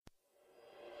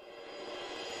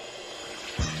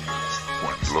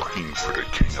Looking for the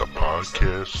king of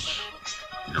podcasts?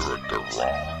 You're at the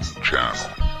wrong channel.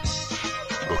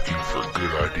 Looking for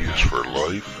good ideas for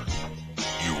life?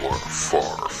 You are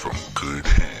far from good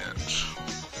hands.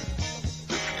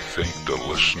 If you think the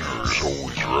listener is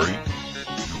always right,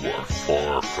 you are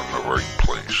far from the right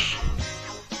place.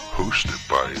 Hosted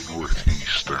by a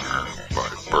Northeasterner by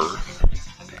birth,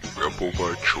 a rebel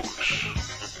by choice.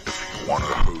 If you want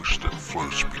a host that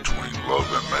floats between love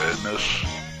and madness,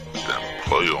 then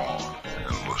play on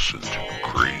and listen to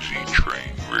Crazy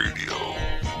Train Radio.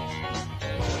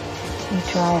 You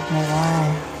drive me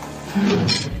wild.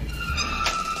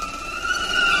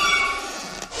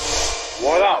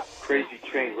 What up, Crazy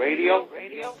Train Radio?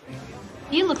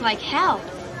 You look like hell.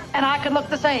 And I could look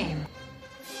the same.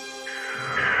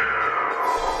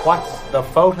 What's the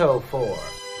photo for?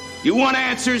 You want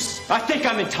answers? I think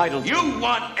I'm entitled. You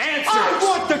want answers? I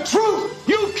want the truth!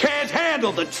 You can't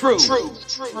handle the truth!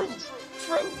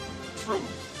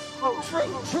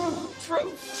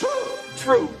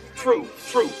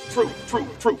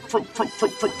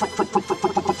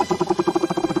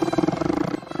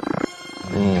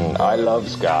 I love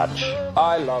scotch.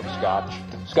 I love scotch.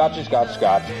 Scotchy, scotch,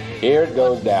 scotch. Here it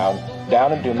goes down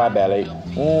into my belly.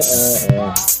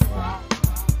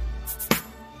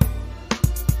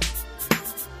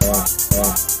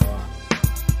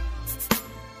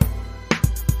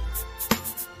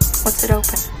 What's it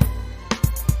open?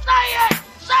 Say it!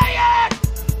 Say it!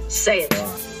 Say it.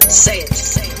 Say it.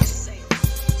 Say it. Say it.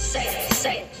 Say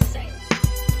it. Say it.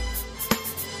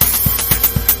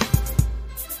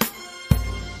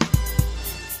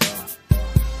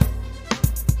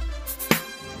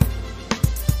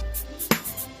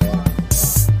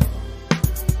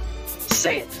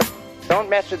 Say it. Don't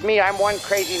mess with me, I'm one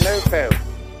crazy moo-poo.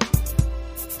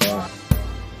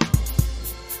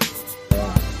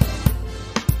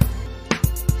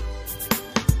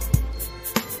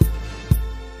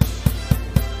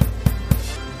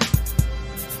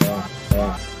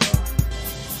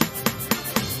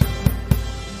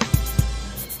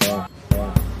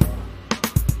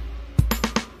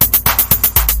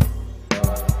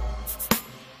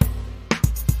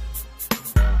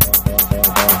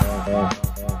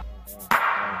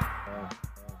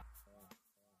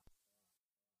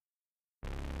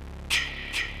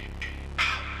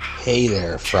 Hey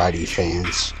there, Friday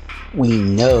fans. We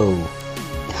know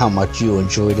how much you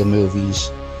enjoy the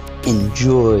movies.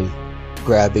 Enjoy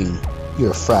grabbing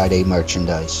your Friday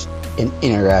merchandise and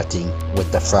interacting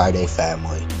with the Friday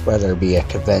family, whether it be at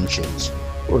conventions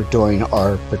or during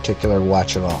our particular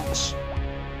watch-alongs.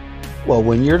 Well,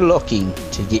 when you're looking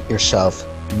to get yourself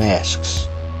masks,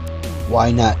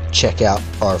 why not check out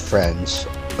our friends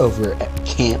over at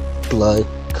Camp Blood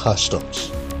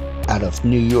Customs out of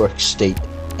New York State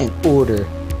and order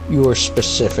your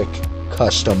specific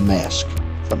custom mask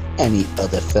from any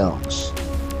of the films.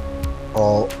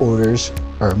 All orders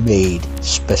are made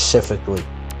specifically.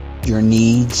 Your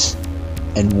needs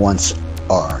and wants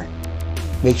are.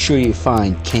 Make sure you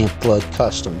find Camp Blood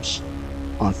Customs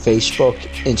on Facebook,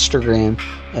 Instagram,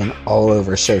 and all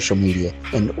over social media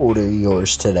and order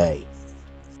yours today.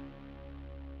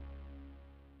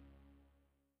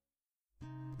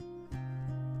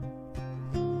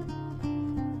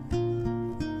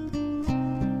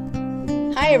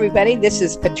 Hi, everybody. This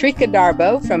is Patrika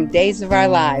Darbo from Days of Our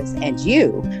Lives, and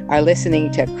you are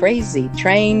listening to Crazy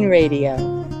Train Radio.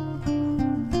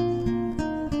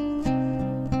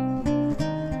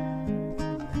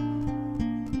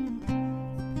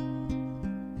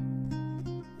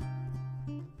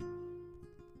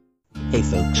 Hey,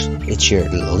 folks. It's your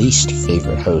least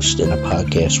favorite host in the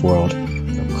podcast world,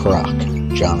 Croc,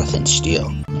 Jonathan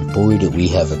Steele. And boy, do we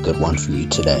have a good one for you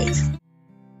today.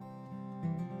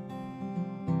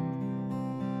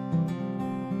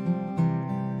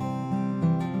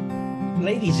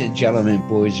 Ladies and gentlemen,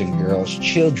 boys and girls,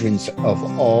 children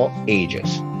of all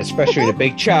ages, especially the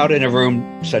big child in a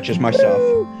room such as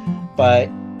myself. But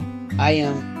I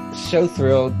am so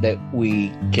thrilled that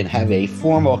we can have a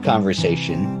formal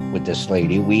conversation with this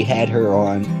lady. We had her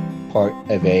on part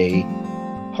of a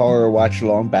horror watch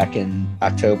along back in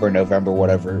October, November,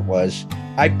 whatever it was.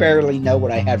 I barely know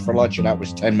what I had for lunch, and that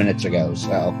was 10 minutes ago.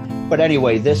 But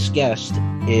anyway, this guest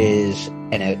is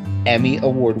an Emmy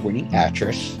award-winning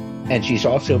actress, and she's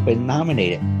also been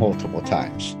nominated multiple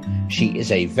times. She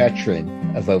is a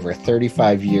veteran of over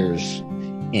 35 years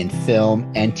in film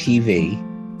and TV.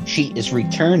 She is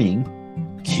returning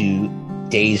to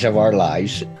Days of Our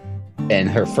Lives, and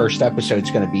her first episode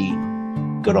is going to be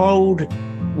good old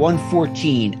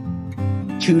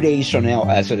 114, 2 days from now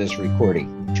as it is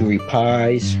recording, to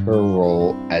reprise her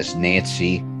role as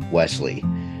Nancy Wesley.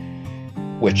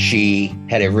 which she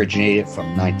had originated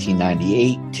from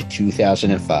 1998 to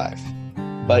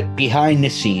 2005. But behind the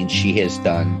scenes, she has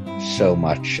done so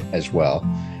much as well,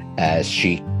 as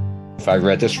she, if I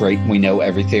read this right, we know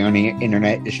everything on the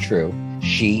internet is true.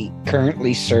 She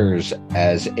currently serves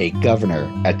as a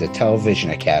governor at the Television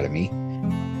Academy.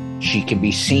 She can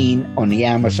be seen on the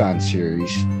Amazon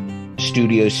series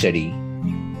Studio City,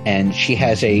 and she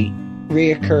has a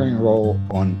reoccurring role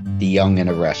on The Young and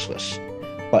the Restless.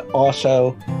 But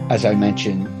also, as I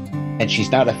mentioned, and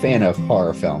she's not a fan of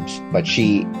horror films, but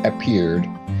she appeared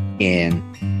in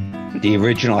the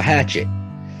original Hatchet.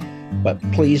 But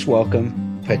please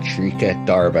welcome Patrika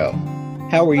Darbo.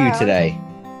 How are you today?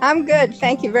 I'm good.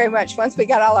 Thank you very much. Once we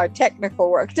got all our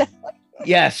technical work done.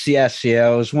 Yes. Yeah,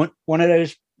 it was one of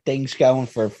those things going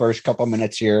for the first couple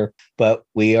minutes here, but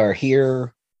we are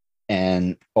here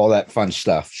and all that fun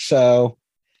stuff. So,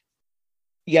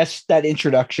 yes, that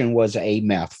introduction was a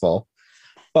mouthful,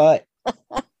 but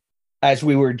as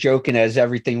we were joking, as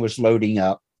everything was loading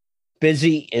up,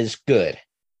 busy is good.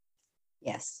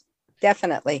 Yes,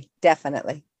 definitely.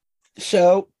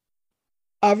 So,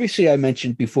 obviously, I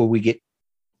mentioned before we get,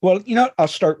 well, I'll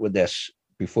start with this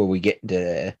before we get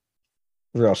into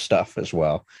real stuff as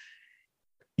well.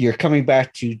 You're coming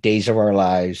back to Days of Our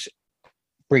Lives,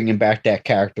 bringing back that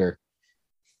character.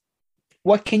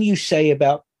 What can you say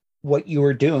about what you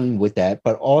were doing with that,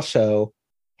 but also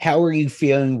how are you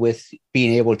feeling with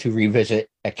being able to revisit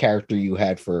a character you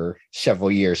had for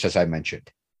several years, as I mentioned?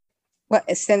 Well,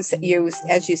 since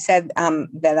as you said,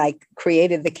 that I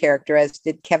created the character, as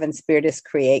did Kevin Spirtus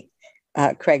create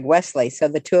Craig Wesley. So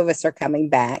the two of us are coming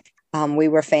back. We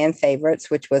were fan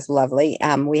favorites, which was lovely.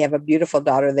 We have a beautiful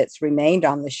daughter that's remained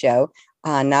on the show,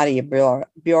 Nadia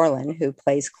Bjorlin, who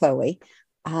plays Chloe.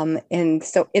 And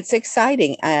so it's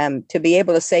exciting to be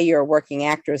able to say you're a working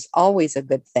actor is always a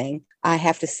good thing. I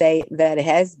have to say that it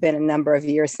has been a number of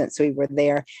years since we were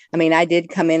there. I mean, I did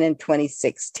come in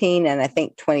 2016, and I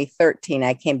think 2013,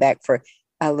 I came back for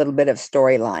a little bit of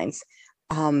storylines.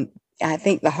 I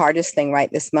think the hardest thing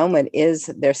right this moment is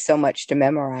there's so much to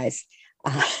memorize.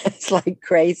 It's like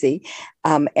crazy.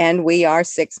 And we are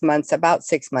about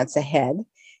 6 months ahead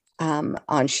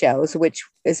on shows, which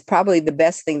is probably the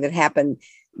best thing that happened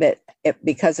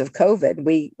because of COVID,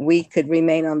 we could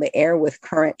remain on the air with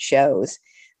current shows.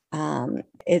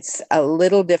 It's a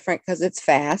little different because it's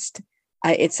fast.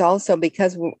 It's also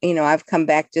because, I've come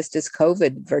back just as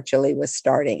COVID virtually was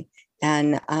starting,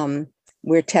 and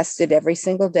we're tested every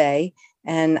single day.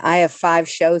 And I have 5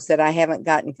 shows that I haven't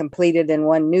gotten completed and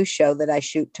 1 new show that I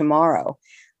shoot tomorrow.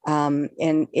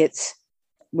 And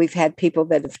we've had people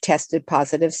that have tested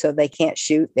positive, so they can't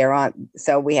shoot. They're on,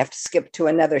 so we have to skip to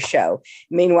another show.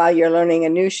 Meanwhile, you're learning a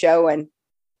new show and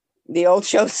the old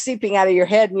show's seeping out of your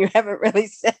head and you haven't really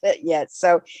said it yet.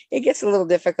 So it gets a little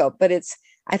difficult, but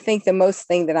I think the most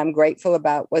thing that I'm grateful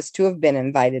about was to have been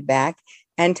invited back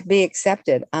and to be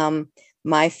accepted.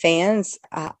 My fans,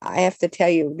 I have to tell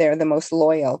you, they're the most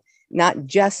loyal. Not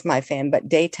just my fan, but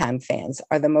daytime fans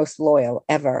are the most loyal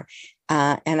ever.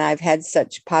 And I've had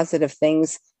such positive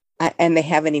things, and they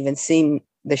haven't even seen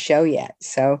the show yet.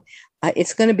 So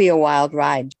it's going to be a wild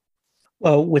ride.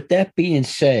 Well, with that being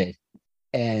said,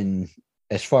 and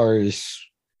as far as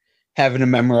having to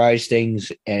memorize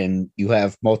things, and you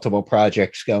have multiple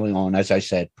projects going on, as I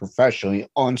said, professionally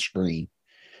on screen,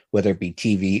 whether it be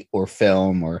TV or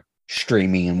film or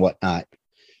streaming and whatnot.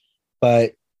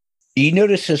 But you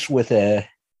notice this with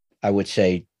I would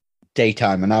say,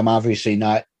 daytime, and I'm obviously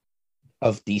not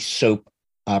of the soap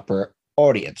opera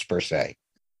audience per se,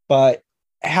 but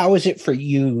how is it for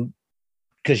you?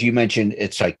 Because you mentioned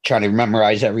it's like trying to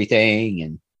memorize everything,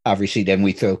 and obviously then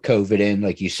we throw COVID in,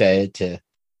 like you said, to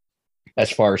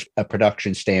as far as a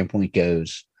production standpoint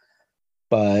goes.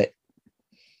 But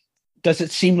does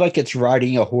it seem like it's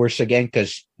riding a horse again?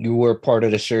 Because you were part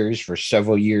of the series for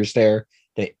several years there.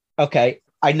 Okay,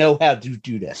 I know how to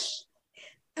do this.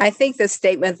 I think the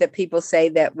statement that people say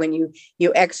that when you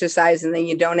exercise and then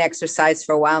you don't exercise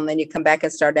for a while and then you come back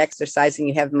and start exercising,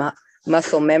 you have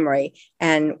muscle memory.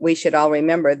 And we should all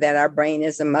remember that our brain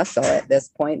is a muscle at this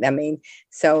point. I mean,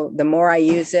 so the more I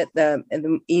use it,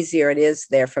 the easier it is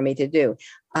there for me to do.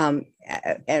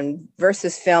 And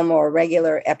versus film or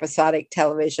regular episodic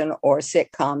television or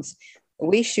sitcoms,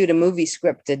 we shoot a movie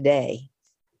script a day.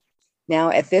 Now,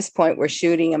 at this point, we're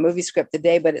shooting a movie script a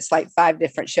day, but it's like 5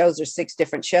 different shows or 6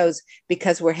 different shows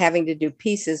because we're having to do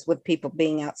pieces with people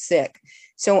being out sick.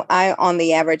 So I, on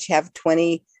the average, have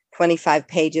 20, 25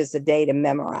 pages a day to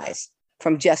memorize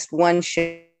from just one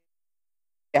show.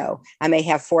 show. I may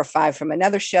have 4 or 5 from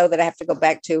another show that I have to go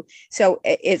back to. So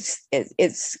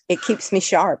it keeps me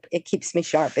sharp. It keeps me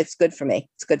sharp. It's good for me.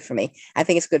 It's good for me. I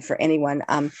think it's good for anyone.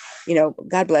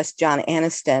 God bless John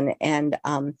Aniston and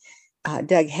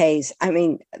Doug Hayes. I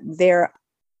mean, they're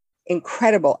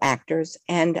incredible actors,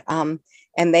 and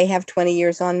they have 20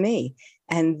 years on me,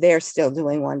 and they're still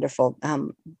doing wonderful.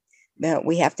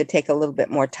 We have to take a little bit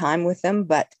more time with them,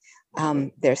 but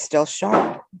they're still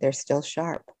sharp. They're still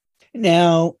sharp.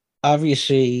 Now,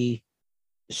 obviously,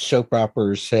 soap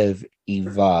operas have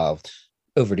evolved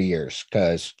over the years,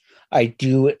 because I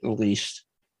do, at least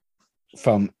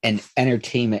from an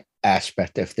entertainment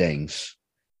aspect of things,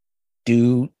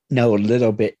 do know a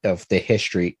little bit of the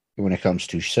history when it comes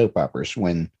to soap operas.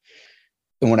 And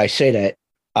when I say that,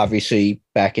 obviously,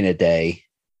 back in the day,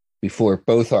 before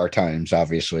both our times,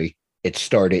 obviously, it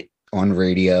started on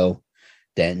radio,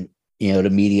 then, the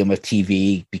medium of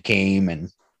TV became,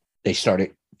 and they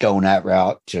started going that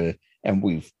route and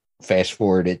we've fast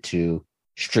forwarded to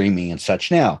streaming and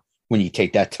such now, when you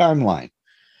take that timeline.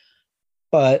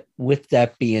 But with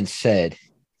that being said,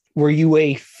 were you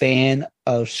a fan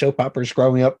of soap operas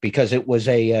growing up? Because it was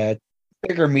a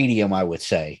bigger medium, I would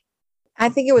say. I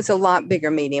think it was a lot bigger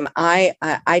medium. I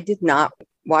did not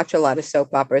watch a lot of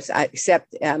soap operas,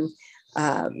 except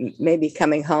maybe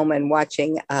coming home and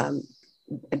watching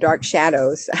Dark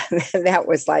Shadows. That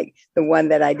was like the one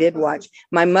that I did watch.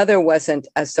 My mother wasn't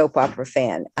a soap opera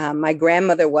fan. My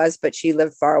grandmother was, but she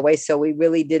lived far away, so we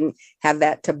really didn't have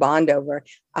that to bond over.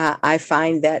 I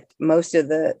find that most of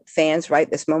the fans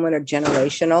right this moment are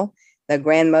generational. The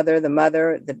grandmother, the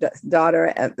mother, the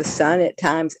daughter, the son, at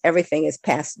times, everything is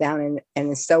passed down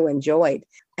and is so enjoyed.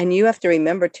 And you have to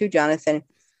remember too, Jonathan,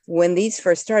 when these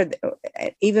first started,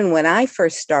 even when I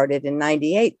first started in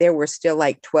 98, there were still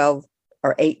like 12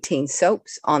 or 18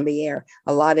 soaps on the air,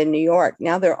 a lot in New York.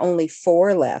 Now there are only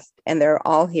 4 left, and they're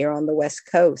all here on the West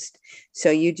Coast.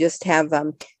 So you just have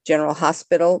General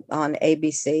Hospital on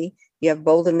ABC. You have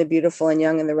Bold and the Beautiful and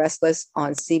Young and the Restless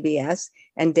on CBS,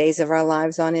 and Days of Our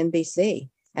Lives on NBC.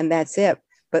 And that's it.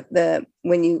 But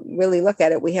when you really look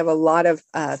at it, we have a lot of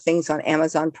things on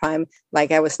Amazon Prime.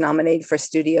 Like I was nominated for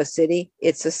Studio City.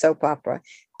 It's a soap opera.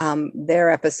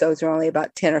 Their episodes are only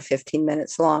about 10 or 15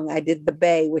 minutes long. I did The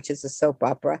Bay, which is a soap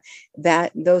opera.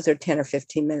 Those are 10 or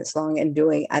 15 minutes long and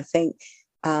doing, I think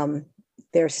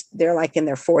they're like in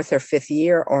their 4th or 5th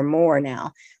year or more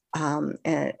now.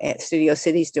 And Studio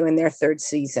City's doing their 3rd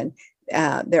season.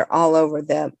 They're all over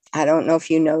I don't know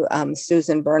if you know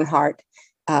Susan Bernhardt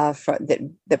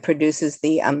that produces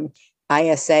the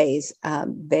ISAs.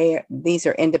 These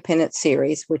are independent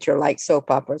series, which are like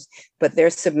soap operas, but their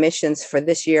submissions for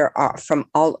this year are from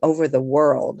all over the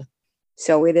world.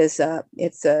 So it's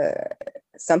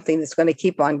something that's going to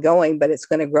keep on going, but it's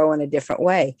going to grow in a different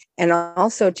way. And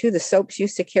also too, the soaps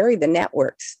used to carry the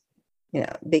networks,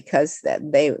 because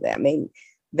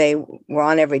they were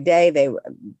on every day.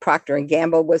 Procter and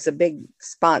Gamble was a big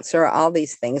sponsor, all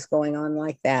these things going on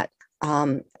like that.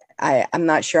 I'm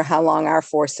not sure how long our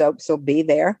 4 soaps will be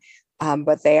there,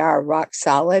 but they are rock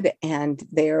solid, and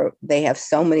they have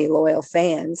so many loyal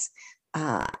fans.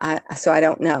 So I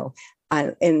don't know.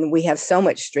 And we have so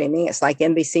much streaming. It's like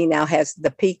NBC now has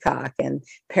the Peacock and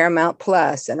Paramount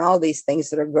Plus and all these things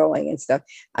that are growing and stuff.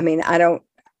 I mean,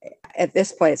 at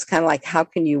this point, it's kind of like, how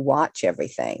can you watch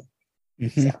everything?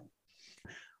 Mm-hmm. So.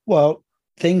 Well,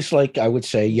 things like, I would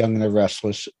say, Young and the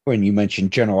Restless, when you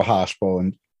mentioned General Hospital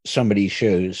and some of these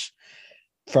shows,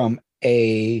 from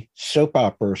a soap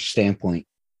opera standpoint,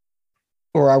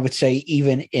 or I would say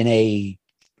even in a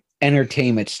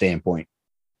entertainment standpoint,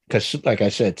 because like I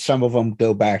said, some of them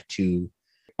go back to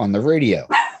on the radio.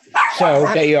 So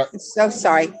they are. I'm so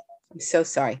sorry. I'm so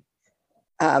sorry.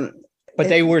 But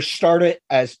they were started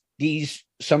as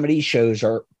some of these shows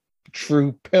are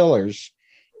true pillars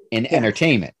in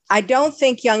entertainment. I don't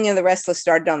think Young and the Restless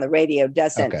started on the radio,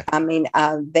 doesn't. Okay. I mean,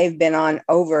 they've been on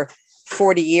over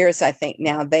 40 years, I think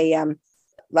now. They,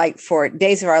 like for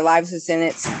Days of Our Lives was in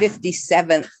its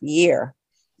 57th year.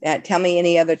 Tell me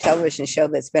any other television show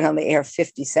that's been on the air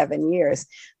 57 years.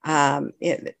 I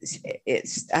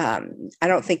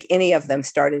don't think any of them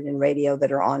started in radio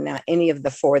that are on now, any of the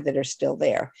 4 that are still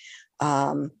there.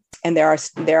 And there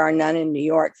are none in New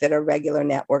York that are regular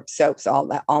network soaps.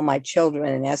 All My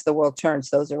Children and As the World Turns,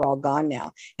 those are all gone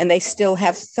now, and they still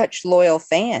have such loyal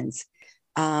fans.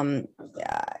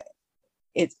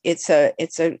 It's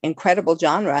an incredible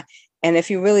genre, and if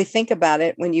you really think about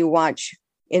it, when you watch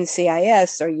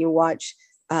NCIS or you watch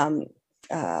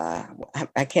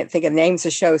I can't think of names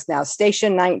of shows now.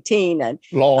 Station 19 and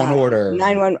Law and Order,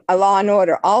 911, Law and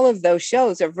Order. All of those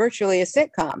shows are virtually a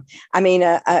sitcom. I mean,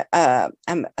 a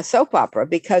soap opera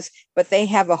but they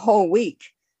have a whole week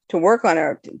to work on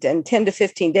and 10 to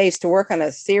 15 days to work on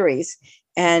a series.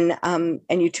 And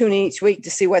you tune in each week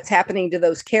to see what's happening to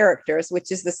those characters,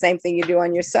 which is the same thing you do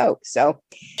on your soap. So,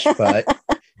 but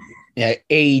yeah,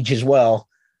 age as well.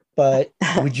 But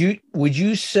would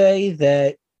you say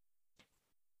that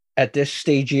at this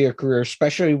stage of your career,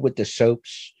 especially with the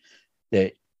soaps,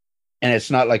 and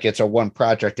it's not like it's a one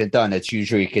project and done, it's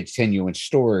usually a continuing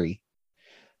story,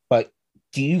 but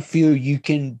do you feel you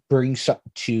can bring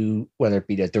something to, whether it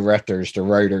be the directors, the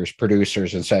writers,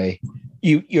 producers, and say,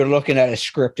 you're looking at a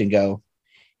script and go,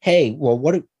 hey,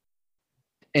 well,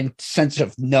 in sense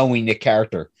of knowing the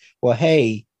character, well,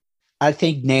 hey, I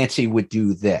think Nancy would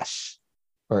do this.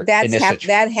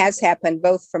 That has happened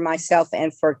both for myself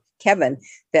and for Kevin,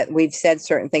 that we've said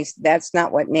certain things. That's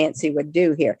not what Nancy would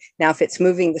do here. Now, if it's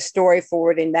moving the story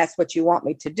forward and that's what you want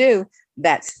me to do,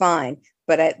 that's fine.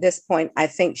 But at this point, I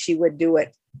think she would do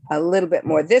it a little bit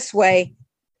more this way,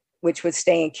 which would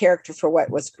stay in character for what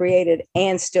was created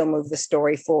and still move the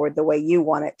story forward the way you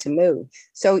want it to move.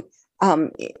 So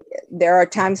there are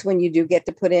times when you do get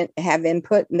to have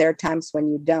input, and there are times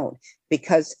when you don't,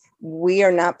 because we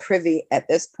are not privy at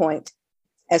this point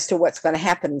as to what's going to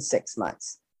happen in 6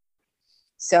 months.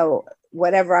 So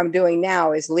whatever I'm doing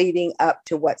now is leading up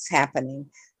to what's happening.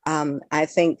 I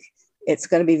think it's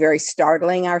going to be very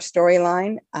startling, our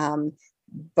storyline,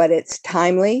 but it's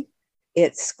timely.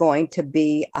 It's going to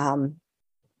be,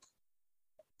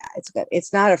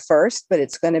 it's not a first, but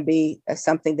it's going to be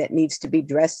something that needs to be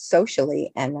dressed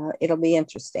socially, and it'll be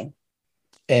interesting.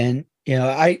 And,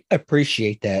 I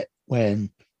appreciate that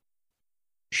when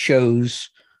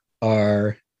shows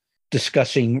are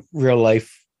discussing real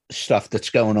life stuff that's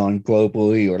going on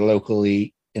globally or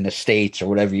locally in the States or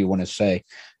whatever you want to say.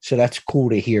 So that's cool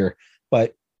to hear.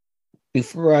 But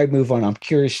before I move on, I'm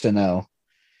curious to know,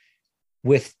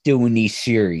 with doing these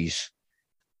series,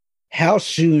 how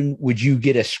soon would you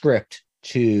get a script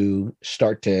to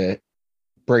start to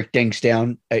break things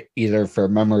down, either for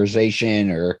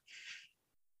memorization or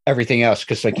everything else?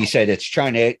 Because like you said, it's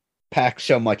trying to pack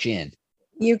so much in.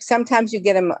 Sometimes you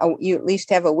get them, you at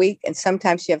least have a week, and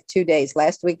sometimes you have 2 days.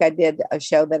 Last week I did a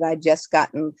show that I just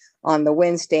gotten on the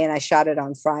Wednesday, and I shot it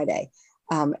on Friday.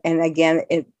 And again,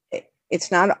 it's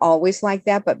not always like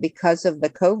that, but because of the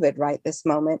COVID right this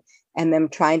moment and them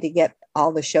trying to get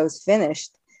all the shows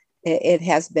finished, it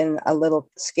has been a little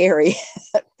scary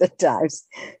at the times.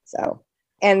 So,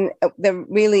 and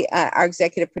our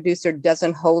executive producer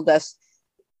doesn't hold us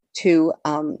to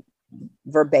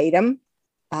verbatim.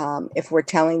 If we're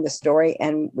telling the story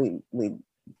and we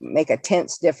make a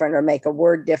tense different or make a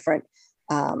word different,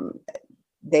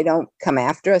 they don't come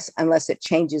after us unless it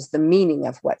changes the meaning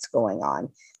of what's going on.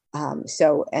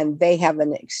 And they have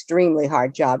an extremely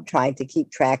hard job trying to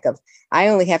keep track of, I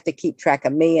only have to keep track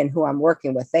of me and who I'm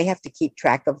working with. They have to keep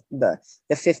track of the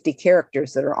 50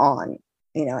 characters that are on,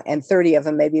 and 30 of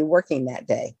them may be working that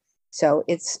day. So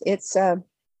it's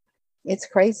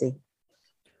crazy.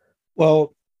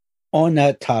 Well, on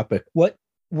that topic, what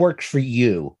works for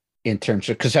you in terms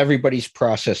of, because everybody's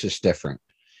process is different,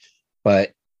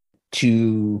 but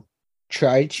to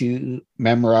try to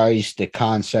memorize the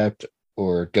concept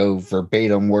or go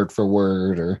verbatim word for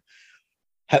word, or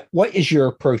what is your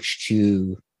approach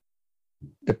to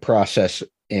the process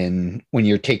when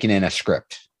you're taking in a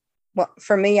script? Well,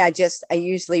 for me, I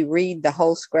usually read the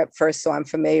whole script first, so I'm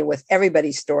familiar with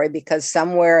everybody's story, because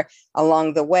somewhere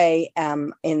along the way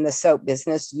in the soap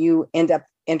business, you end up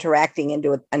interacting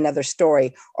into another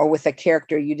story or with a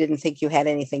character you didn't think you had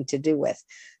anything to do with.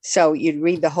 So you'd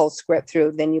read the whole script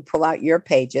through, then you pull out your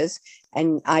pages,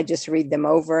 and I just read them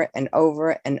over and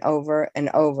over and over and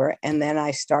over. And then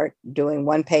I start doing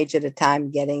one page at a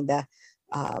time, getting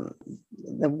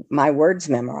my words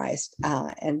memorized.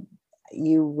 And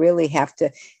you really have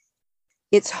to,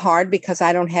 it's hard because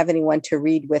I don't have anyone to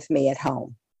read with me at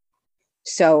home.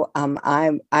 So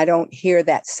I don't hear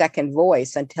that second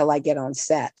voice until I get on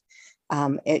set.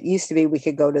 It used to be we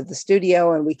could go to the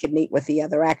studio and we could meet with the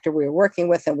other actor we were working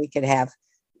with, and we could have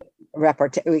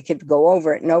we could go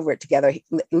over it together,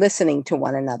 listening to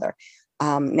one another.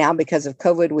 Now, because of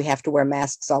COVID, we have to wear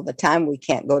masks all the time. We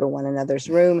can't go to one another's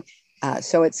room.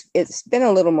 So it's been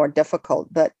a little more difficult,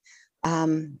 but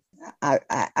I've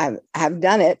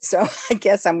done it. So I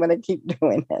guess I'm going to keep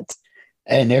doing it.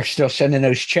 And they're still sending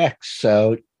those checks.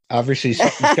 So obviously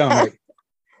something's going right.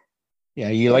 Yeah,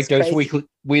 you like those crazy. weekly.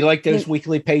 We like those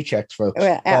weekly paychecks, folks.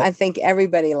 Well, I think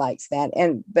everybody likes that,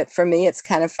 but for me, it's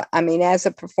kind of. I mean, as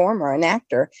a performer, an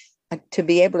actor, to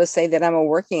be able to say that I'm a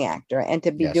working actor and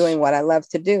to be doing what I love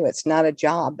to do. It's not a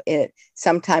job. It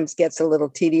sometimes gets a little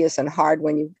tedious and hard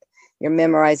when you're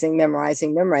memorizing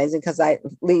because I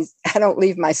don't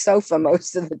leave my sofa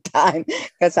most of the time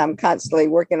because I'm constantly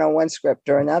working on one script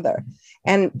or another.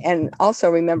 And also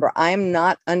remember, I'm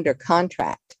not under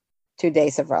contract to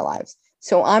Days of Our Lives.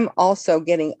 So I'm also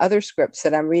getting other scripts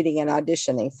that I'm reading and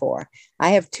auditioning for.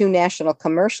 I have 2 national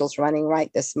commercials running right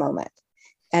this moment.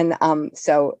 And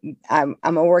so I'm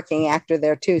a working actor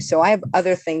there too. So I have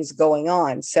other things going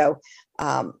on. So,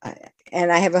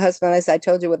 and I have a husband, as I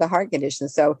told you, with a heart condition.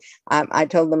 So I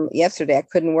told them yesterday I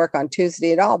couldn't work on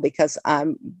Tuesday at all because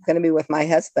I'm going to be with my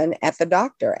husband at the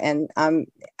doctor, and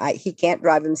he can't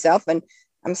drive himself, and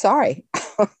I'm sorry.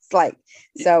 It's like,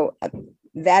 so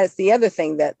that is the other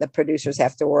thing that the producers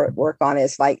have to work on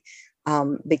is like,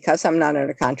 because I'm not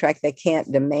under contract, they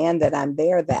can't demand that I'm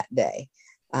there that day.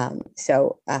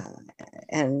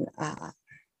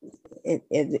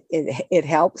 It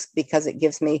helps because it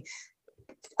gives me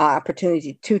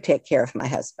opportunity to take care of my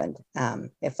husband.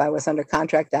 If I was under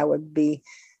contract, I would be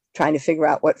trying to figure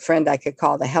out what friend I could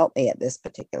call to help me at this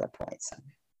particular point. So.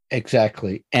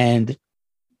 Exactly. And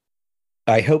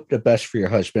I hope the best for your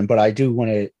husband, but I do want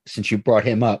to, since you brought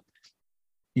him up,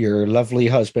 your lovely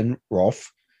husband,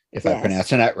 Rolf, if I'm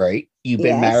pronouncing that right, you've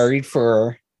been married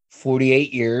for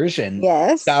 48 years, and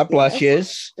God bless you.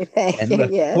 Thank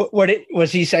you. What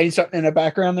was he saying something in the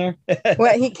background there?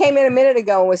 Well, he came in a minute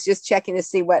ago and was just checking to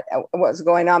see what was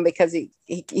going on because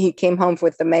he came home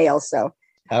with the mail. So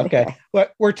okay. Well,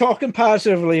 we're talking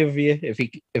positively of you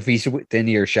if he's within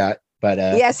earshot. But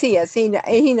yes, he is.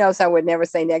 He knows I would never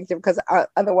say negative because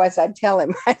otherwise I'd tell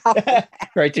him right off.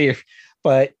 Right to you.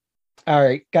 But all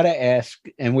right, gotta ask.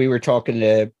 And we were talking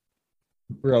to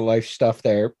real life stuff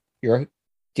there. You're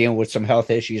dealing with some health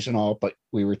issues and all, but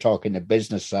we were talking the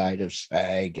business side of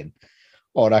SAG and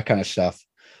all that kind of stuff.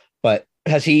 But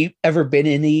has he ever been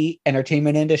in the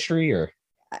entertainment industry, or?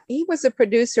 He was a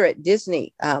producer at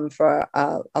Disney for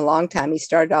a long time. He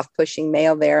started off pushing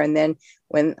mail there. And then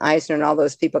when Eisner and all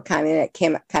those people came in, it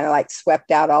came kind of like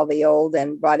swept out all the old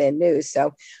and brought in new.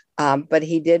 So, but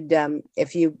he did,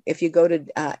 if you go to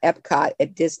Epcot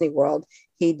at Disney World,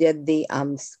 he did the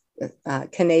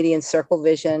Canadian Circle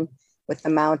Vision with the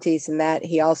Mounties and that.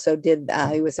 He also did,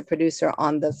 he was a producer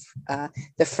on the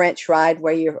French ride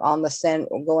where you're on the Seine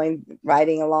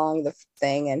riding along the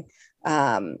thing.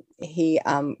 And he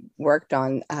worked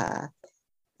on, I'm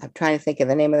trying to think of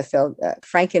the name of the film,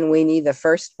 Frankenweenie, the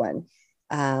first one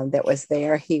that was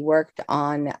there. He worked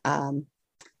on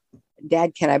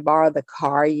Dad, Can I Borrow the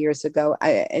Car years ago.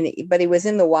 But he was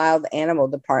in the wild animal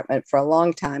department for a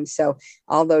long time. So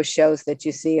all those shows that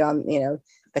you see on,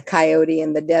 the Coyote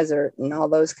in the Desert and all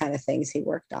those kind of things, he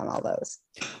worked on all those.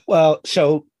 Well,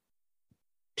 so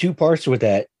 2 parts with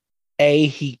that. A,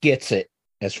 he gets it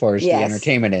as far as the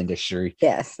entertainment industry.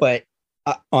 Yes. But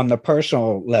on the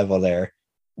personal level there,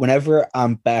 whenever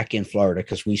I'm back in Florida,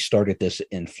 because we started this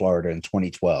in Florida in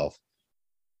 2012,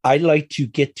 I like to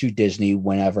get to Disney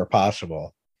whenever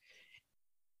possible.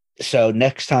 So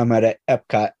next time at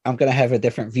Epcot, I'm going to have a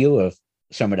different view of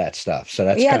some of that stuff. So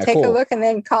that's kind of cool. Take a look and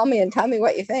then call me and tell me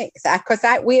what you think. Because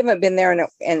we haven't been there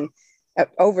in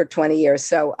over 20 years.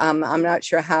 So I'm not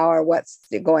sure how or what's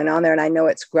going on there. And I know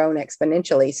it's grown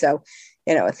exponentially. So,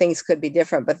 things could be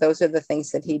different, but those are the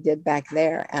things that he did back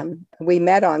there. We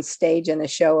met on stage in a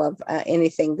show of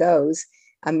Anything Goes,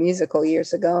 a musical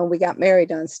years ago, and we got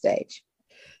married on stage.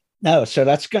 No, so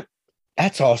that's good.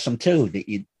 That's awesome too that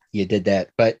you did that.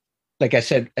 But like I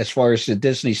said, as far as the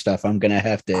Disney stuff, I'm going to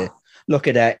have to look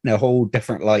at that in a whole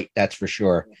different light. That's for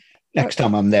sure. Next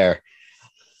time I'm there.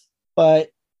 But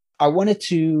I wanted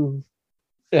to,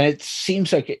 it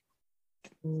seems like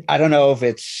I don't know if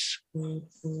it's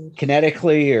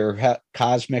kinetically or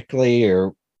cosmically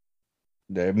or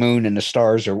the moon and the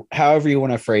stars or however you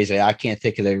want to phrase it. I can't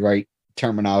think of the right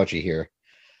terminology here.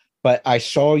 But I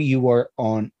saw you were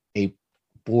on a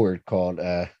board called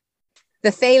the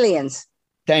Thalians.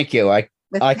 Thank you. I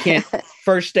can't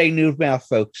first day new mouth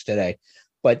folks today,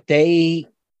 but they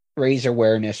raise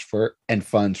awareness for and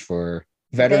funds for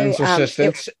veterans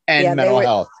assistance and mental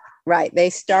health. Right. They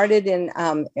started in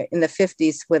the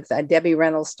 50s with Debbie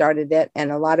Reynolds started it,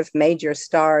 and a lot of major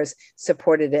stars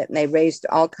supported it, and they raised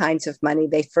all kinds of money.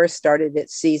 They first started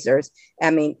at Caesars. I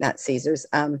mean, not Caesars.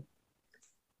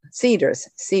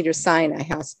 Cedars-Sinai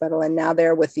Hospital, and now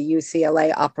they're with the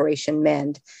UCLA Operation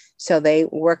Mend. So they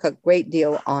work a great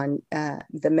deal on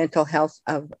the mental health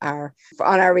of our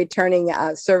returning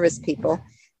service people.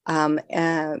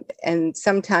 And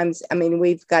sometimes, I mean,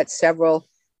 we've got several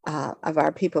of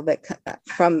our people that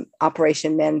from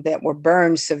Operation Mend that were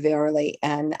burned severely,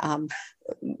 and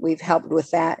we've helped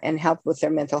with that and helped with their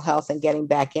mental health and getting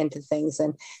back into things.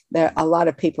 And there are a lot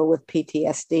of people with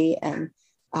PTSD, and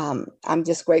I'm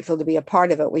just grateful to be a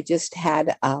part of it. We just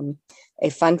had a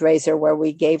fundraiser where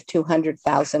we gave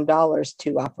 $200,000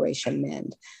 to Operation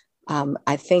Mend.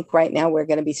 I think right now we're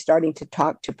going to be starting to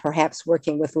talk to perhaps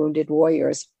working with Wounded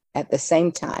Warriors at the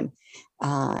same time.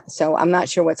 So I'm not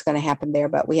sure what's going to happen there,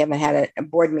 but we haven't had a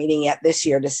board meeting yet this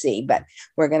year to see. But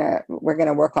we're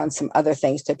gonna work on some other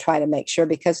things to try to make sure,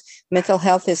 because mental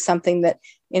health is something that,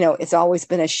 you know, it's always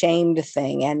been a shamed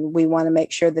thing, and we want to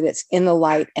make sure that it's in the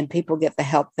light and people get the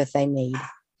help that they need.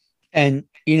 And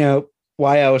you know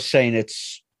why I was saying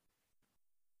it's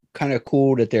kind of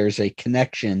cool that there's a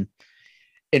connection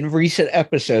in recent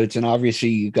episodes, and obviously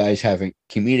you guys haven't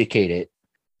communicated.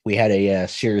 We had a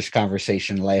serious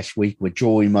conversation last week with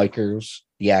Julie Michaels,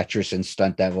 the actress in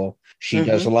Stunt Devil. She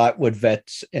does a lot with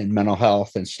vets and mental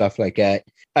health and stuff like that.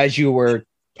 As you were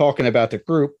talking about the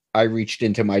group, I reached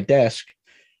into my desk,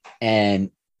 and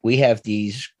we have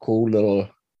these cool little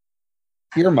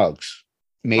beer mugs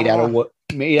made out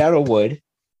of wood,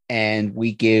 and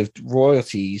we give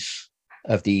royalties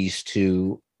of these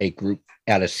to a group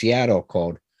out of Seattle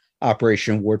called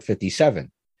Operation Ward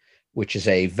 57, which is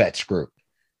a vets group.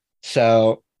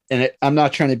 So, and I'm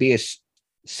not trying to be a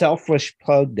selfish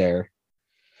plug there,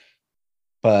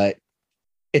 but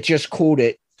it's just cool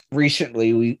that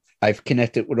recently I've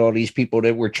connected with all these people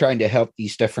that were trying to help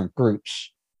these different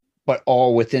groups, but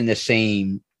all within the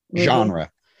same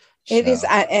genre. It is,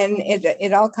 and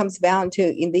it all comes down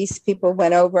to these people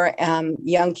went over,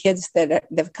 young kids that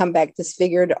have come back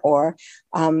disfigured, or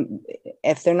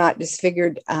if they're not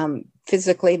disfigured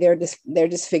physically, they're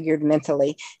disfigured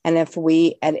mentally. And if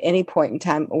we, at any point in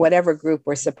time, whatever group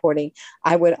we're supporting,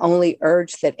 I would only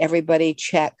urge that everybody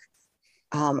check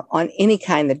on any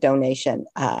kind of donation,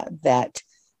 that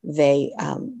they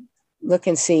look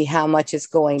and see how much is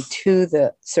going to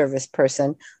the service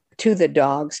person, to the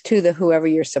dogs, to the whoever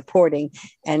you're supporting,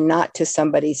 and not to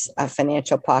somebody's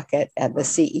financial pocket at the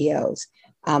CEOs.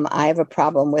 I have a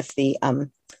problem with the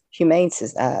Humane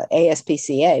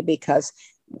ASPCA, because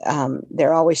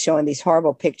they're always showing these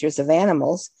horrible pictures of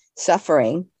animals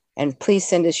suffering, and please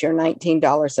send us your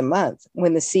 $19 a month,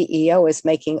 when the CEO is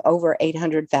making over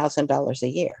 $800,000 a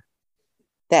year.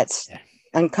 That's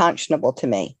unconscionable to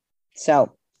me.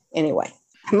 So anyway,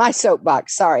 my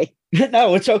soapbox, sorry.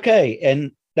 No, it's okay.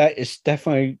 And that is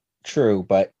definitely true.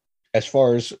 But as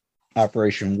far as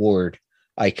Operation Ward,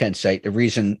 I can say the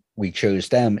reason we chose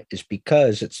them is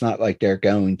because it's not like they're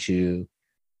going to,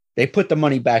 they put the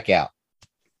money back out,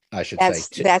 I should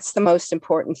say. That's the most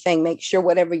important thing. Make sure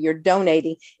whatever you're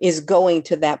donating is going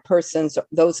to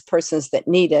those persons that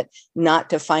need it, not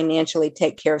to financially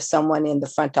take care of someone in the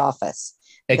front office.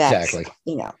 Exactly.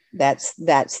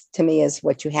 That's to me is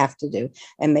what you have to do,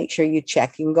 and make sure you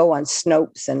check. You can go on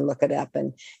Snopes and look it up,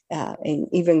 and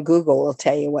even Google will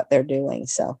tell you what they're doing.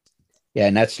 So, yeah,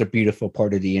 and that's the beautiful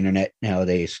part of the internet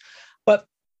nowadays. But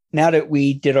now that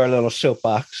we did our little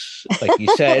soapbox, like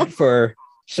you said, for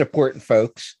supporting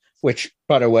folks, which,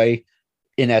 by the way,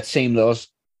 in that same little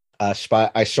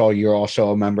spot, I saw you're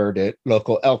also a member of the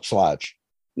local Elks Lodge.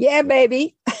 Yeah,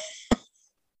 baby.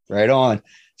 Right on.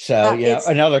 So,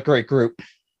 another great group.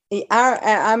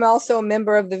 I'm also a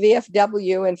member of the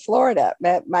VFW in Florida.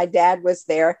 My dad was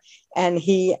there, and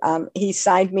he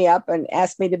signed me up and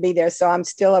asked me to be there. So I'm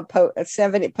still a post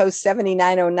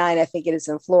 7909, I think it is,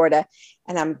 in Florida.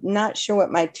 And I'm not sure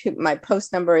what my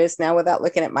post number is now without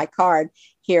looking at my card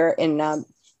here in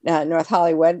North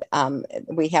Hollywood.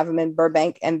 We have them in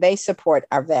Burbank, and they support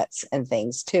our vets and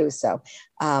things too. So,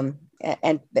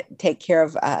 and take care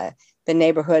of the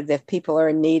neighborhood if people are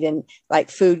in need, and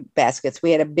like food baskets. We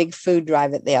had a big food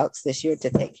drive at the Elks this year to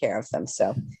take care of them.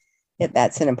 So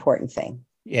that's an important thing.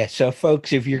 Yeah. So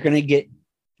folks, if you're going to get,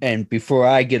 and before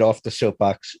I get off the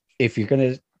soapbox, if you're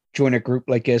going to join a group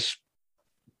like this,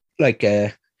 like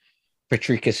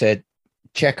Patrika said,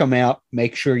 check them out.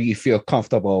 Make sure you feel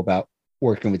comfortable about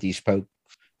working with these folks,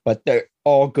 but they're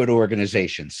all good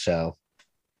organizations. So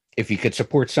if you could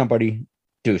support somebody,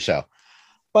 do so.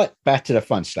 But back to the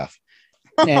fun stuff.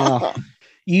 Now,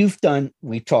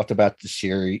 we talked about the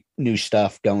series, new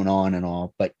stuff going on and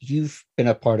all, but you've been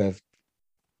a part of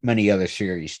many other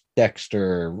series,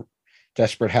 Dexter,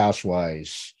 Desperate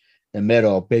Housewives, The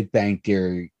Middle, Big Bang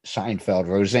Theory, Seinfeld,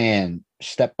 Roseanne,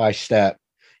 Step by Step,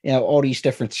 all these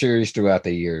different series throughout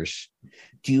the years.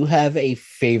 Do you have a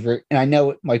favorite? And I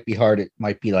know it might be hard. It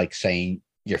might be like saying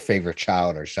your favorite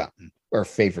child or something, or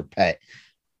favorite pet.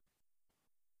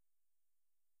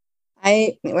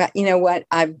 You know what?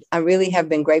 I really have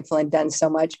been grateful and done so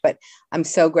much, but I'm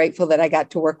so grateful that I got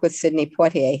to work with Sidney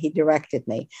Poitier. He directed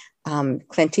me.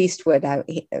 Clint Eastwood,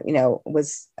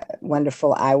 was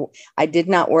wonderful. I did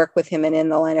not work with him in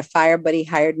the Line of Fire, but he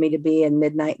hired me to be in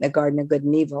Midnight in the Garden of Good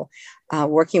and Evil.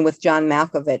 Working with John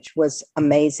Malkovich was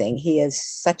amazing. He is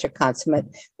such a consummate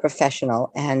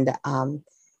professional. And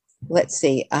let's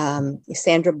see,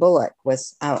 Sandra Bullock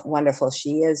was wonderful.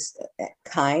 She is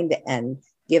kind and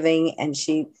giving, and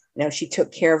she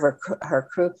took care of her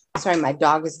crew. Sorry, my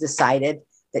dog has decided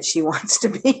that she wants to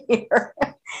be here.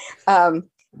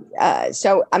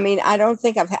 So, I mean, I don't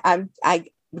think I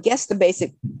guess the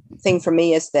basic thing for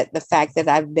me is that the fact that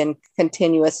I've been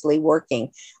continuously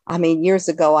working. I mean, years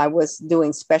ago, I was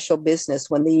doing special business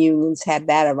when the unions had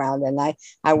that around, and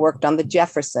I worked on the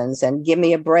Jeffersons and Give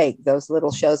Me a Break, those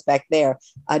little shows back there,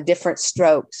 A Different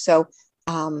Stroke. So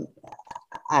I'm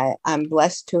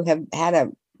blessed to have had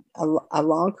a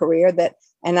long career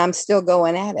and I'm still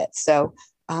going at it. So,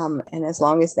 and as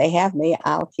long as they have me,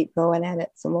 I'll keep going at it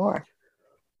some more.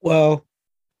 Well,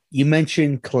 you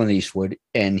mentioned Clint Eastwood,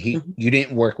 and you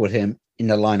didn't work with him in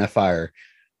the Line of Fire,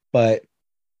 but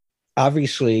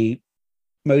obviously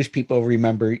most people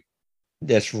remember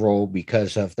this role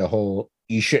because of the whole,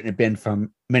 you shouldn't have been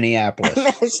from Minneapolis.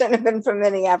 I shouldn't have been from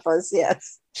Minneapolis,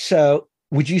 yes. So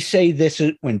would you say this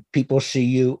is, when people see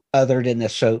you, other than the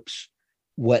soaps,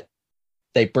 what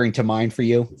they bring to mind for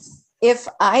you?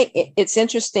 It's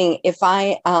interesting,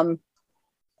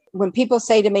 when people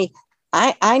say to me,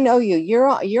 I know you,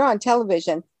 you're on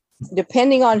television,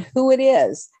 depending on who it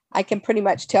is, I can pretty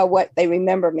much tell what they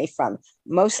remember me from.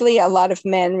 Mostly a lot of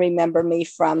men remember me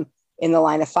from In the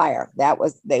Line of Fire.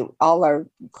 They all are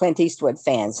Clint Eastwood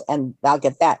fans, and I'll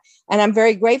get that. And I'm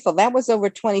very grateful. That was over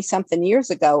 20 something years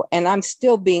ago, and I'm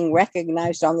still being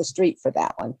recognized on the street for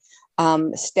that one.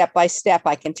 Step by Step,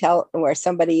 I can tell where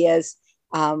somebody is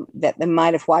that they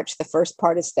might have watched the first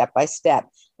part of Step by Step.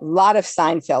 A lot of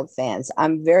Seinfeld fans.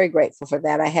 I'm very grateful for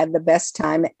that. I had the best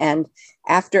time. And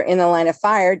after In the Line of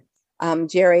Fire,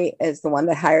 Jerry is the one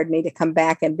that hired me to come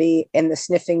back and be in the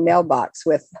sniffing mailbox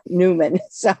with Newman.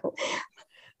 So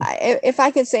if I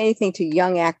could say anything to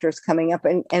young actors coming up,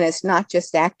 and it's not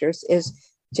just actors, is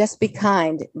just be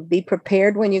kind, be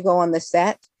prepared when you go on the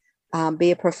set, be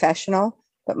a professional,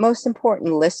 but most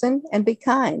important, listen and be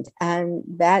kind. And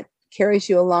that carries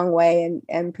you a long way,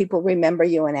 and people remember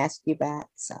you and ask you back.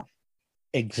 So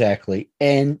exactly.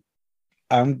 And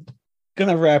I'm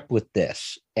gonna wrap with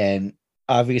this. And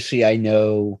obviously I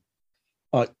know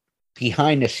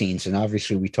behind the scenes, and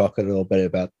obviously we talk a little bit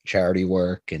about charity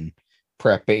work and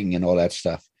prepping and all that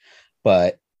stuff,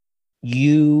 but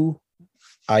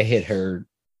I had heard,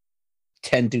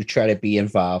 tend to try to be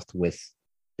involved with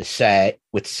SAG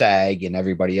and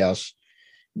everybody else,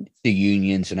 the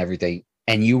unions and everything.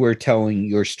 And you were telling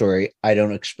your story. I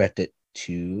don't expect it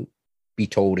to be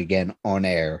told again on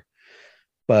air,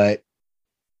 but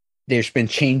there's been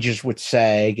changes with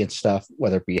SAG and stuff,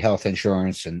 whether it be health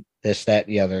insurance and this, that,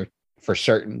 and the other for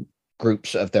certain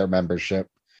groups of their membership.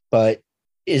 But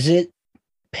is it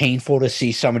painful to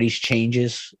see some of these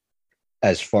changes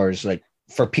as far as like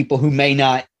for people who may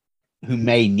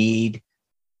need,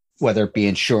 whether it be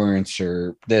insurance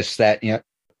or this, that,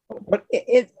 But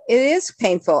it is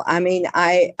painful. I mean,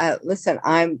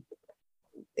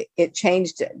 it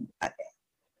changed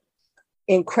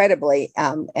incredibly.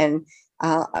 And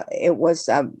it was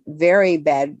a very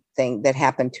bad thing that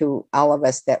happened to all of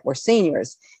us that were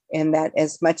seniors, in that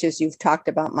as much as you've talked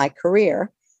about my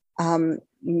career, the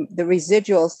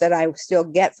residuals that I still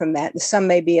get from that, some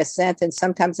may be a cent, and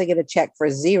sometimes I get a check for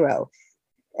 $0.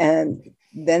 And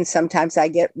then sometimes I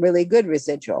get really good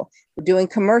residual. Doing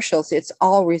commercials, it's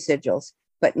all residuals,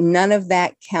 but none of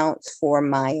that counts for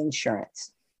my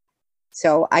insurance.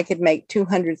 So I could make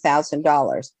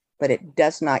 $200,000, but it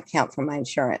does not count for my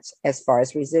insurance as far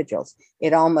as residuals.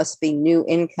 It all must be new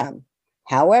income.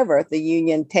 However, the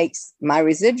union takes my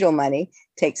residual money,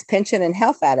 takes pension and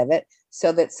health out of it,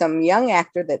 so that some young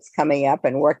actor that's coming up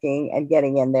and working and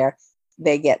getting in there,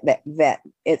 they get that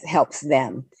it helps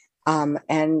them.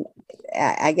 And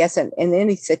I guess in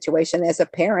any situation, as a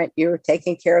parent, you're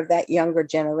taking care of that younger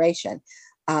generation.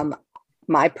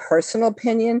 My personal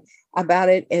opinion about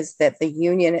it is that the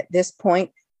union at this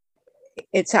point,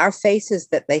 it's our faces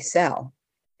that they sell.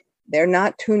 They're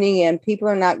not tuning in. People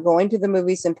are not going to the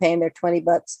movies and paying their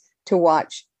 $20 to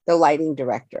watch the lighting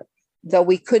director. though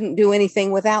we couldn't do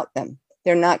anything without them.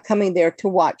 They're not coming there to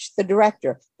watch the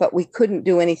director, but we couldn't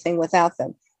do anything without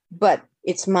them. But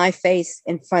it's my face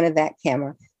in front of that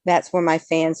camera. That's where my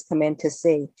fans come in to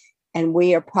see. And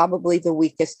we are probably the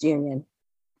weakest union.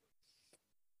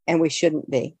 And we shouldn't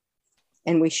be.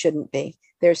 And we shouldn't be.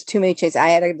 There's too many changes. I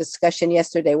had a discussion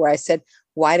yesterday where I said,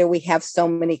 why do we have so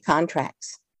many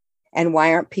contracts? And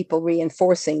why aren't people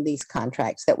reinforcing these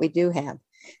contracts that we do have?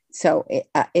 So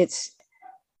it's,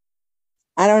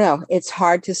 I don't know. It's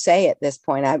hard to say at this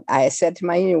point. I said to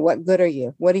my union, what good are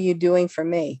you? What are you doing for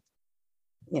me?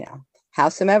 You know,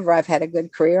 howsoever, I've had a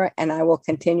good career and I will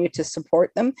continue to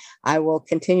support them. I will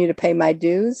continue to pay my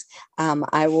dues.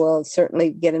 I will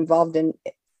certainly get involved in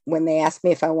when they ask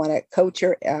me if I want to coach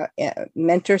or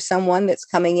mentor someone that's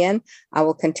coming in, I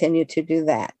will continue to do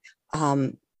that.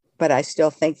 But I still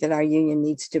think that our union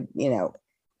needs to, you know,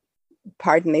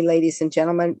 pardon me, ladies and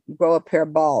gentlemen, grow a pair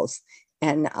of balls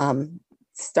and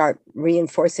start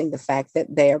reinforcing the fact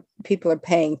that people are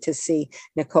paying to see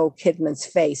Nicole Kidman's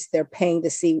face. They're paying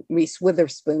to see Reese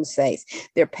Witherspoon's face.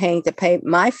 They're paying to pay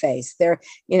my face. They're,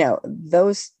 you know,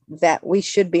 those that we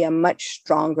should be a much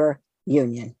stronger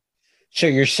union. So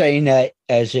you're saying that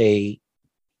as a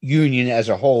union as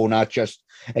a whole, not just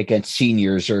against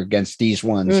seniors or against these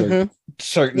ones or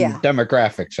certain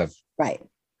demographics of. Right.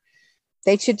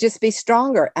 They should just be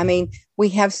stronger. I mean, we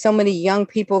have so many young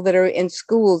people that are in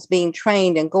schools being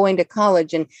trained and going to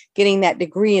college and getting that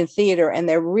degree in theater, and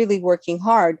they're really working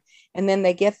hard. And then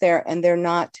they get there and they're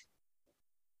not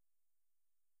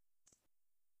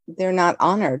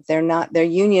honored. Their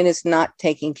union is not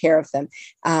taking care of them.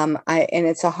 And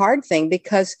it's a hard thing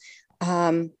because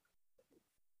a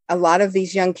lot of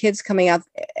these young kids coming out,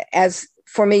 as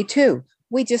for me too,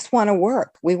 we just want to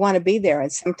work. We want to be there.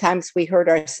 And sometimes we hurt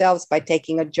ourselves by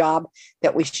taking a job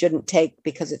that we shouldn't take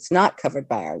because it's not covered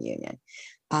by our union.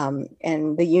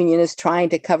 And the union is trying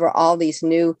to cover all these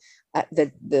new,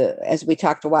 as we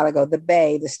talked a while ago, the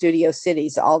Bay, the Studio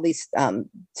Cities, all these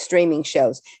streaming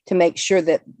shows to make sure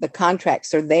that the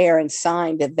contracts are there and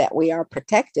signed and that we are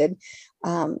protected.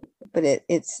 But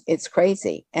it's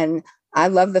crazy. And I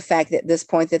love the fact that at this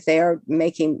point that they are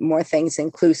making more things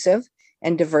inclusive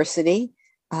and diversity.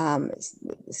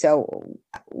 So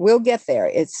we'll get there.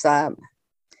 It's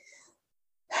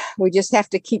we just have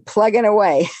to keep plugging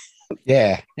away.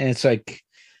 Yeah. And it's like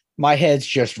my head's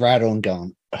just rattling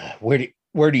going,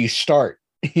 where do you start?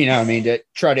 You know what I mean? To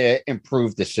try to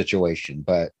improve the situation.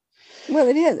 But well,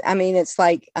 it is. I mean, it's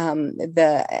like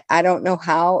I don't know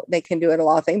how they can do it a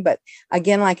lot of things, but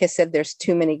again, like I said, there's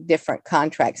too many different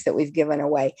contracts that we've given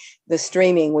away. The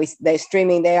streaming,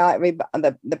 the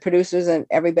producers and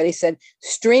everybody said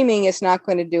streaming is not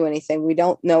going to do anything. We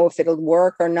don't know if it'll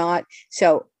work or not.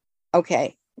 So,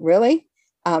 okay, really?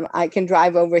 I can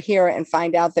drive over here and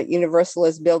find out that Universal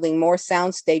is building more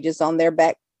sound stages on their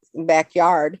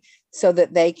backyard so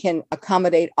that they can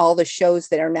accommodate all the shows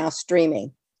that are now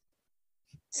streaming.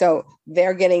 So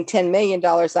they're getting $10 million.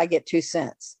 I get 2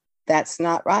 cents. That's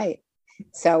not right.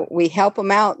 So we help them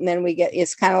out. And then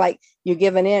it's kind of like you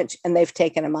give an inch and they've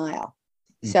taken a mile.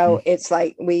 Mm-hmm. So it's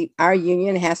like our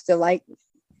union has to like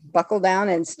buckle down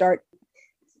and start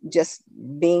just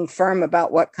being firm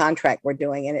about what contract we're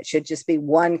doing. And it should just be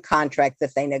one contract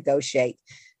that they negotiate.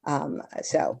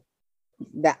 So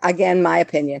that, again, my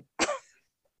opinion.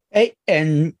 Hey,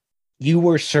 and you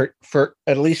were for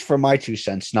at least for my 2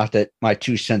 cents, not that my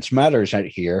 2 cents matters out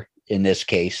here in this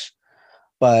case,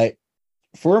 but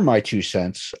for my 2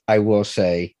 cents, I will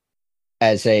say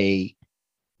as a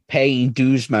paying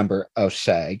dues member of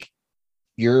SAG,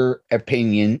 your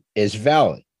opinion is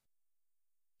valid.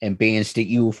 And being that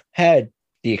you've had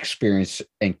the experience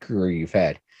and career you've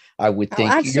had, I would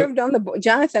think I served on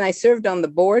Jonathan. I served on the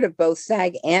board of both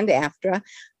SAG and AFTRA.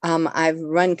 I've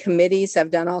run committees.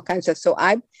 I've done all kinds of stuff.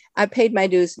 So I paid my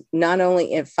dues not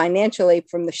only financially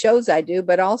from the shows I do,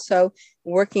 but also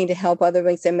working to help other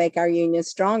things and make our union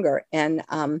stronger. And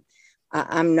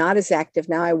I'm not as active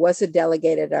now. I was a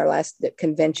delegate at our last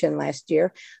convention last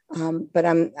year,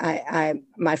 but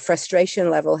my frustration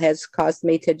level has caused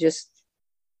me to just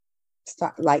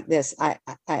start like this.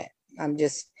 I'm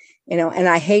just, and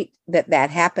I hate that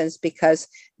happens because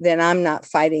then I'm not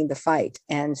fighting the fight.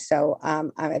 And so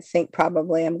I think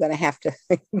probably I'm going to have to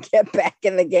get back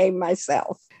in the game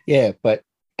myself. Yeah. But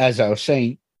as I was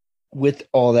saying, with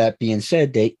all that being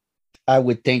said, I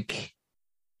would think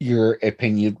your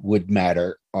opinion would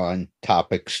matter on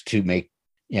topics to make,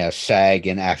 SAG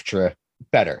and AFTRA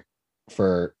better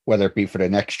for whether it be for the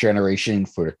next generation,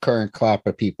 for the current crop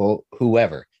of people,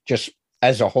 whoever, just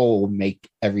as a whole, make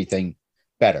everything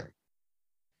better.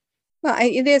 Well,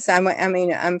 it is.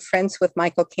 I'm friends with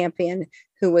Michael Campion,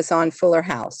 who was on Fuller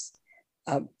House.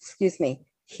 Excuse me.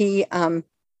 He, I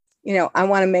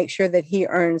want to make sure that he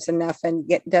earns enough and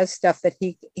does stuff that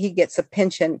he gets a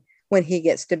pension when he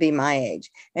gets to be my age.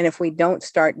 And if we don't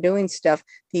start doing stuff,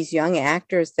 these young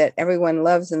actors that everyone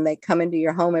loves and they come into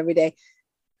your home every day,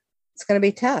 it's going to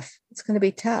be tough. It's going to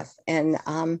be tough. And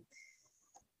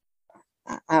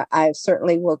I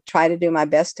certainly will try to do my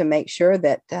best to make sure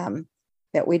that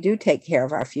that we do take care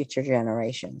of our future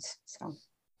generations. So,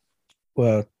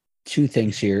 well, two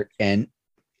things here, and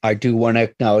I do want to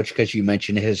acknowledge, because you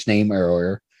mentioned his name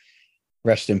earlier,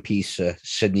 rest in peace,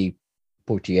 Sidney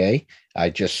Poitier. I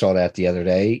just saw that the other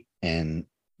day, and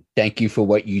thank you for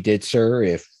what you did, sir.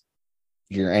 If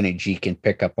your energy can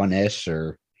pick up on this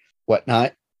or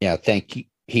whatnot, yeah, thank you.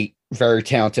 He very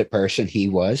talented person he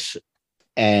was.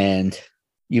 And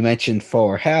you mentioned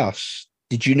Fuller House.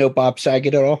 Did you know Bob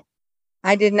Saget at all?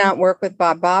 I did not work with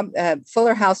Bob.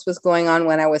 Fuller House was going on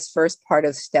when I was first part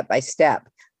of Step by Step.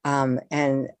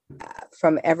 And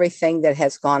from everything that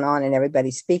has gone on and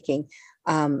everybody speaking,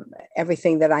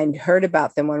 everything that I heard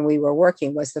about them when we were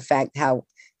working was the fact how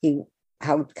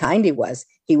kind he was.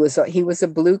 He was a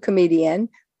blue comedian,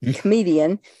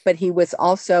 but he was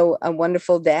also a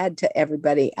wonderful dad to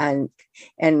everybody and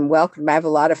welcome. I have a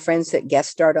lot of friends that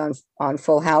guest starred on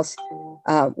Full House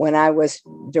when I was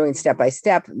doing Step by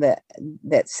Step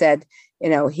that said,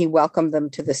 he welcomed them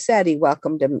to the set. He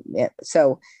welcomed them.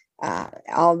 So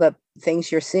all the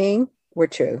things you're seeing were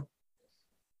true.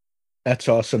 That's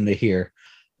awesome to hear.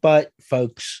 But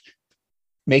folks,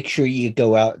 make sure you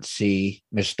go out and see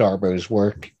Miss Darbo's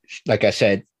work. Like I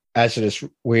said, as it is,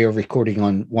 we are recording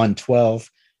on 1/12.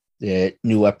 The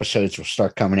new episodes will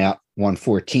start coming out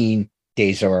 1/14,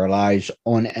 Days of Our Lives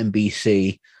on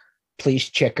NBC. Please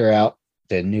check her out,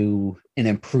 the new and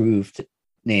improved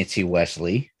Nancy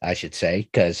Wesley, I should say,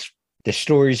 because the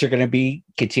stories are going to be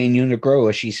continuing to grow,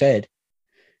 as she said.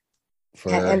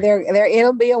 And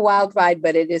it'll be a wild ride,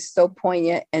 but it is so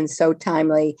poignant and so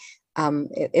timely.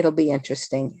 It'll be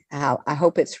interesting. I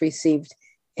hope it's received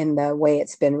in the way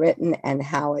it's been written and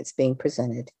how it's being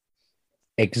presented.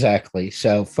 Exactly.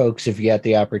 So, folks, if you have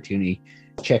the opportunity,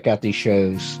 check out these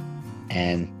shows.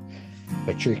 And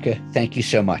Patrika, thank you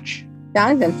so much.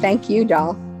 Jonathan, thank you,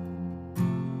 doll.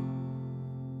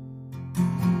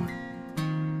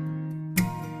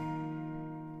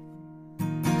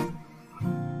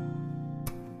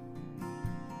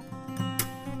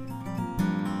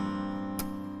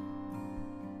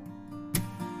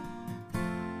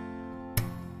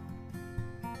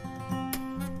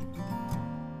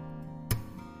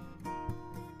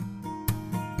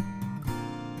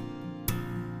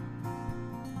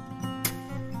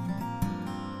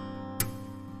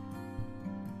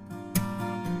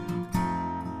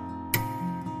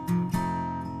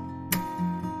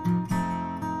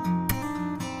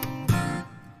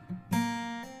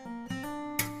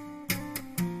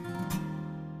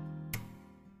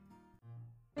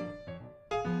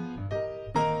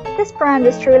 This brand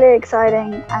is truly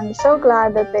exciting and I'm so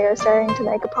glad that they are starting to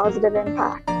make a positive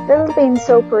impact. Little Bean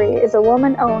Soapery is a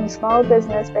woman-owned small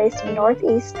business based in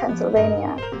Northeast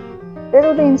Pennsylvania.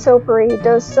 Little Bean Soapery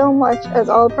does so much as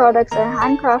all products are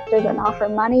handcrafted and offer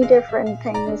many different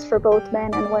things for both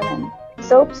men and women.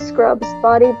 Soaps, scrubs,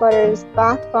 body butters,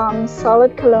 bath bombs,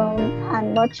 solid cologne,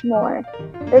 and much more.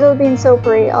 Little Bean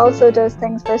Soapery also does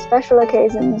things for special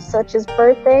occasions such as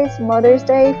birthdays, Mother's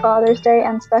Day, Father's Day,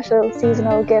 and special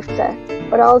seasonal gift sets.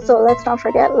 But also, let's not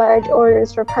forget large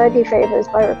orders for party favors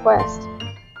by request.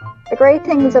 The great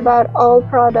things about all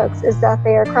products is that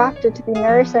they are crafted to be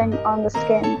nourishing on the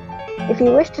skin. If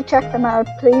you wish to check them out,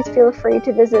 please feel free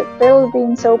to visit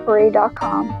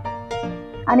littlebeansoapery.com.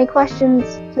 Any questions,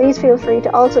 please feel free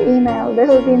to also email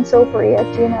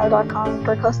littlebeansoapery@gmail.com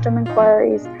for custom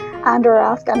inquiries and or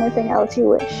ask anything else you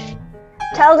wish.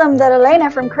 Tell them that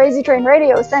Elena from Crazy Train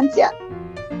Radio sent ya.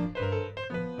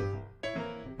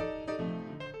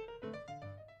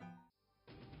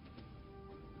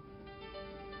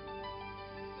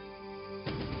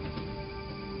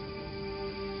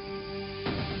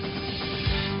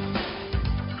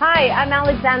 Hi, I'm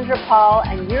Alexandra Paul,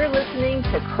 and you're listening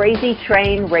to Crazy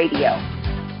Train Radio.